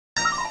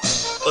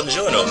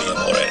Buongiorno, mi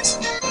amores.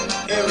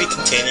 Here we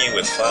continue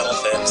with Final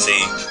Fantasy...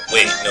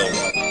 Wait, no,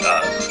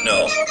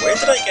 no. Where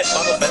did I get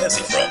Final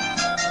Fantasy from?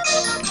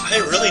 I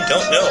really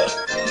don't know.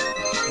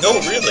 No,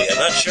 really, I'm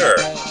not sure.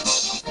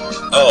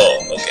 Oh,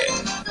 okay.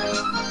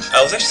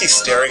 I was actually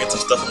staring at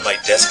some stuff on my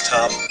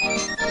desktop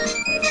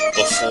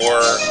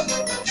before,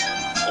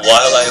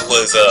 while I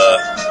was,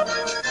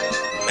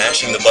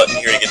 mashing the button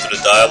here to get through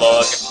the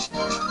dialogue,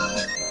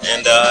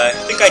 and, I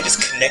think I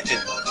just connected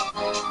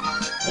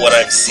what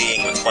I'm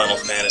seeing with Final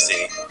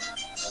Fantasy,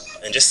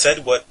 and just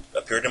said what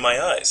appeared in my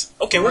eyes.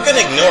 Okay, we're gonna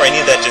ignore any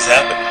of that just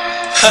happened.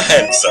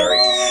 I'm sorry.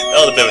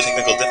 That was a bit of a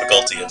technical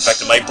difficulty. In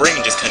fact, my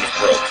brain just kind of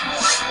broke.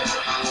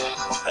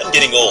 I'm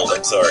getting old,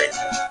 I'm sorry.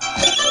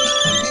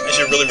 I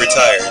should really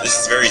retire. This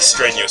is very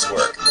strenuous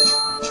work.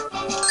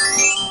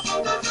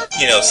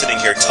 You know,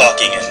 sitting here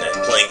talking and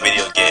playing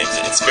video games,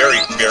 it's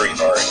very, very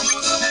hard.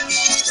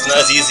 It's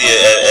not as easy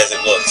as it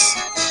looks.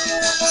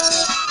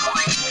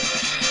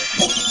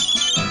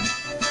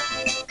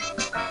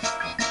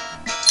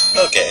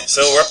 Okay, so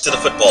we're up to the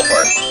football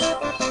part.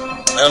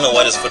 I don't know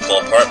why this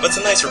football part, but it's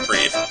a nice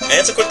reprieve. And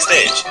it's a quick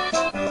stage.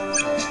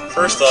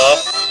 First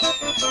off,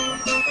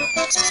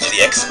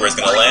 the X is where it's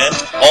gonna land.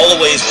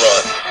 Always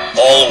run.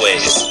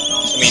 Always.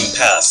 I mean,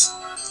 pass.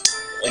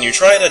 When you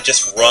try to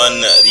just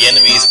run, the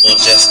enemies will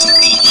just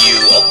eat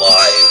you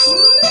alive.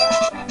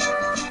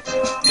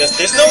 Because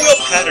there's no real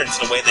pattern to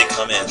the way they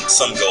come in.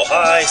 Some go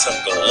high, some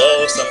go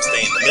low, some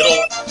stay in the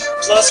middle.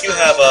 Plus you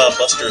have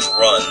Buster's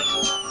Run,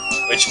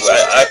 which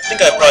I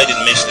think I probably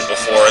didn't mention it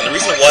before, and the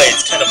reason why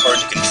it's kind of hard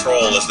to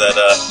control is that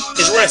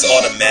his run is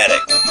automatic.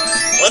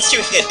 Once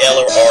you hit L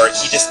or R,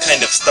 he just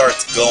kind of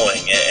starts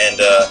going, and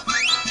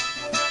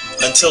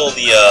until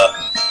the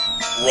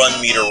run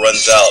meter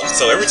runs out.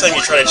 So every time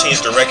you try to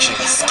change direction,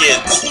 he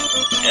skids,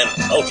 and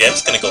okay, I'm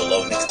just gonna go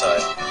low next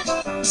time.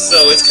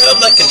 So it's kind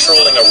of like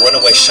controlling a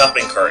runaway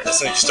shopping cart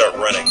as soon as you start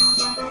running.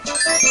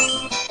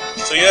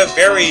 So you have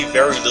very,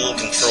 very little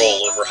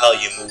control over how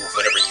you move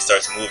whenever he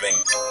starts moving.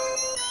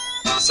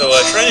 So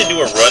trying to do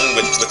a run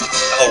with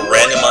how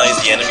randomized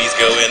the enemies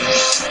go in,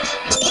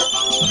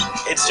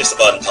 it's just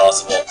about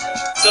impossible.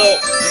 So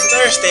this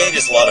entire stage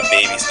is a lot of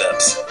baby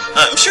steps.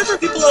 I'm sure there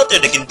are people out there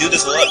that can do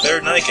this a lot better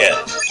than I can.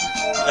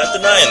 Not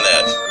denying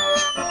that.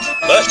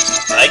 But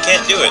I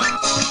can't do it.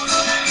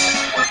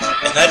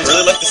 And I'd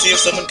really like to see if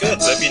someone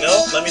could, so if you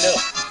know, let me know.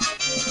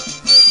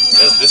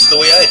 Because this is the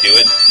way I do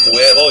it, it's the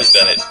way I've always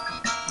done it.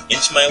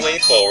 Inch my way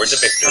forward to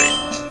victory.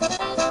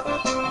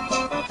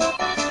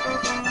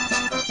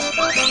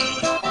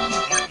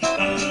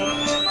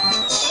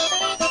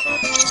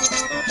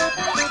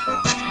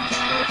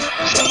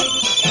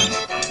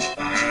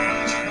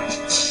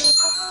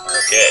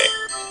 Okay,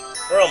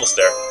 we're almost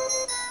there.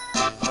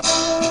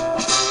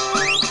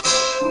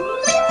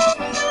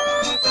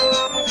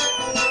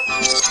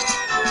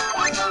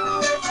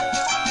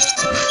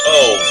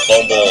 Oh,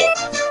 fumble.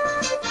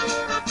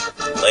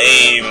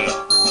 Lame.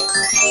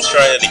 Let's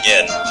try it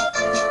again.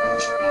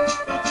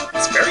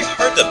 It's very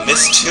hard to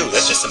miss too,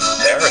 that's just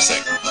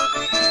embarrassing.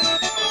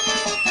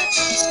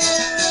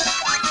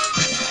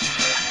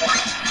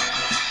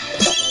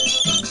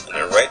 And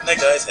they're right in that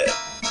guy's head.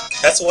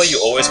 That's why you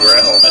always wear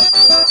a helmet.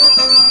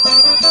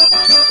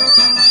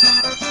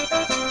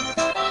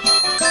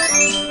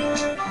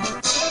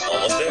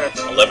 Almost there.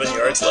 11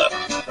 yards left.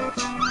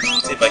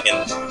 Let's see if I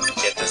can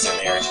get this in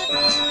here.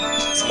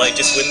 This might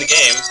just win the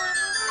game.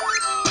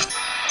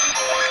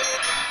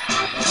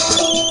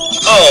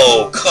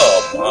 Oh,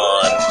 come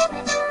on.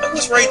 That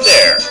was right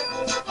there.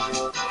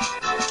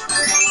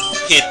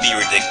 It'd be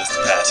ridiculous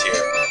to pass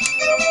here,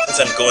 since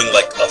I'm going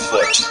like a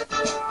foot.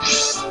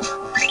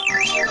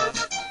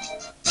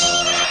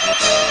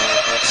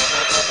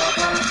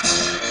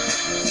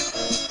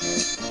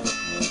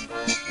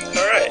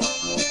 Alright.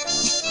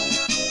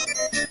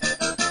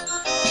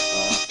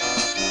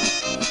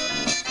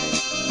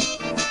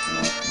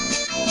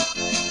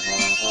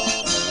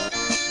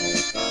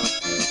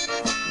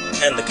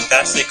 And the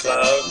capacity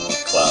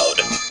cloud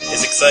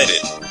is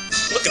excited.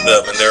 Look at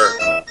them and their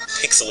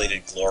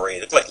pixelated glory.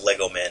 They look like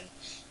Lego men.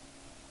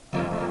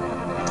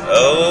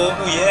 Oh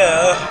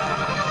yeah,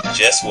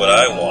 just what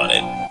I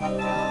wanted.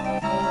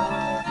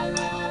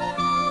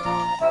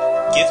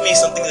 Give me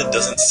something that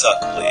doesn't suck,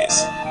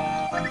 please.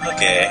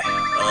 Okay,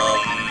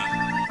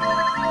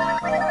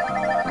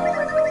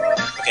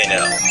 okay,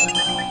 now,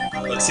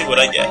 let's see what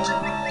I get.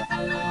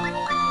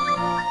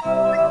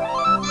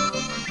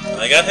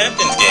 I got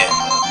Hampton's game.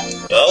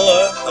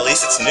 Well, at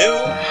least it's new.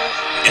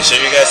 I can show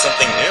you guys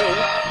something new.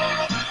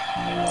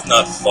 It's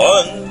not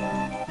fun.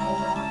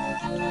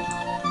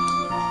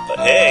 But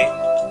hey,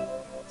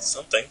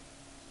 something.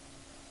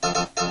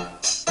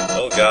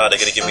 Oh god, they're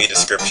gonna give me a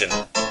description.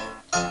 Come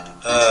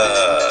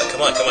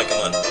on, come on,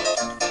 come on. I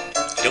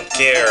don't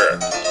care.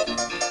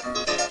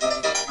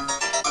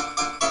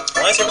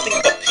 Why is everything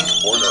have a pink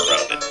border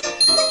around it?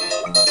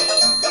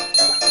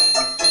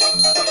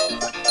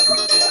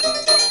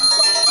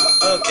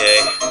 Okay,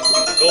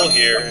 the goal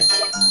here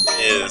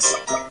is...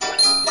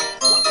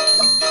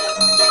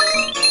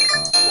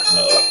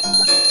 Uh-oh.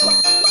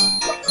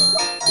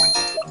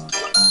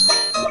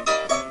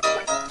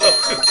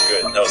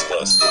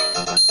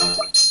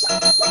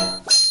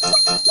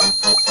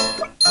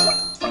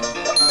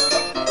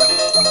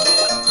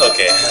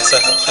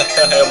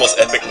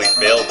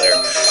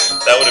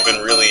 would have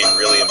been really,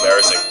 really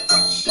embarrassing.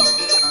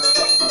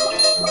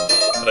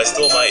 But I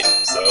still might,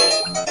 so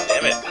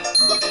damn it.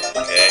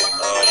 Okay,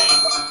 oh,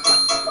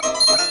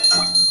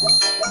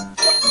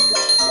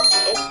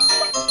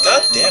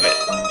 god damn it.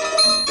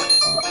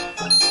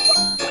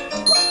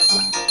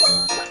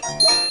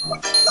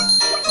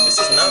 This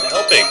is not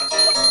helping.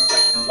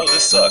 Oh,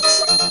 this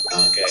sucks.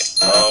 Okay,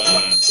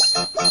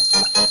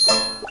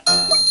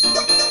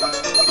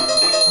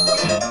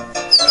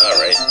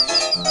 alright.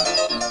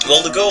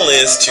 Well, the goal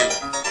is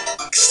to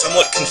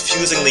somewhat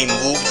confusingly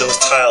move those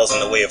tiles in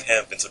the way of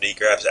Hampton so that he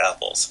grabs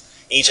apples.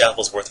 Each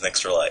apple's worth an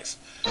extra life.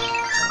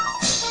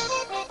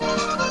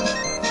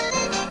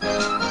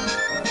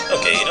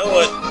 Okay, you know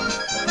what?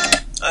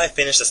 I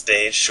finished the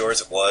stage, sure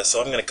as it was,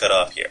 so I'm gonna cut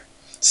off here.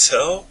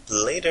 So,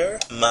 later,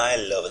 my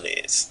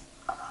lovelies.